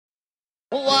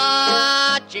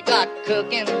What you got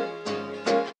cooking?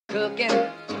 Cooking,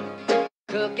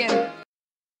 cooking.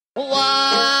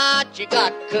 What you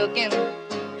got cooking?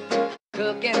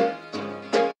 Cooking,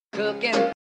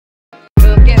 cooking,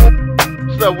 cooking.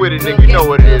 What's up with it, nigga? You know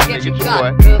what it is, nigga. It's your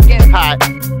boy. Hot.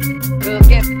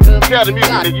 Tell the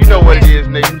music, nigga. You know what it is,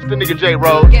 nigga. It's the nigga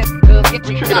J.Rhodes.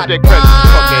 We kicking up that crack,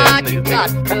 fuck ass niggas.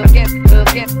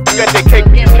 You got that cake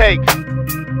for your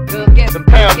cakes. Them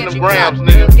pounds and them grams,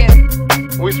 nigga.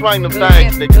 We swing them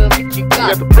things, nigga. You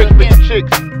got the bricks for your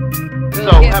chicks.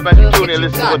 So, how about you tune in and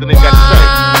listen to what the nigga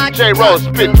got to say? J.Rhodes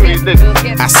spit to these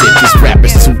niggas. I said this rap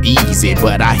is too easy,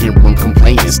 but I hear them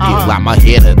complaining still. I'm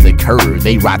ahead of the curve.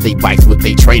 They ride they bikes with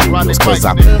they training wheels. Cause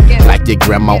I'm like your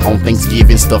grandma on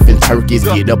Thanksgiving, stuffing turkeys.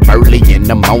 Get up early in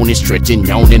the morning, stretching,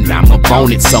 yawning. I'm up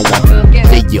on it, so I'm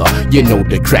you know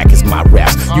the crack is my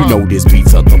raps. You know this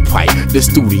beats up the pipe. The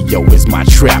studio is my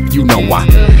trap. You know I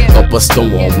up a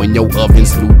storm when your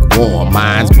oven's lukewarm.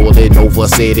 Mine's boiling over,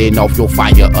 setting off your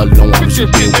fire alarm.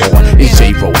 You've been warned. It's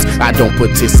J.Rhodes. I don't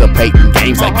participate in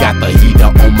games. I got the heater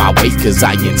on my waist, cause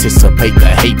I anticipate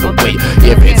the hate. But wait,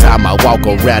 every time I walk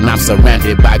around, I'm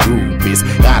surrounded by groupies.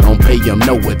 I don't pay them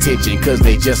no attention, cause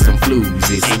they just some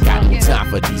floozies. Ain't got no time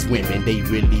for these women, they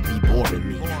really be boring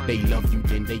me. They love you,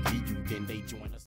 then they leave you.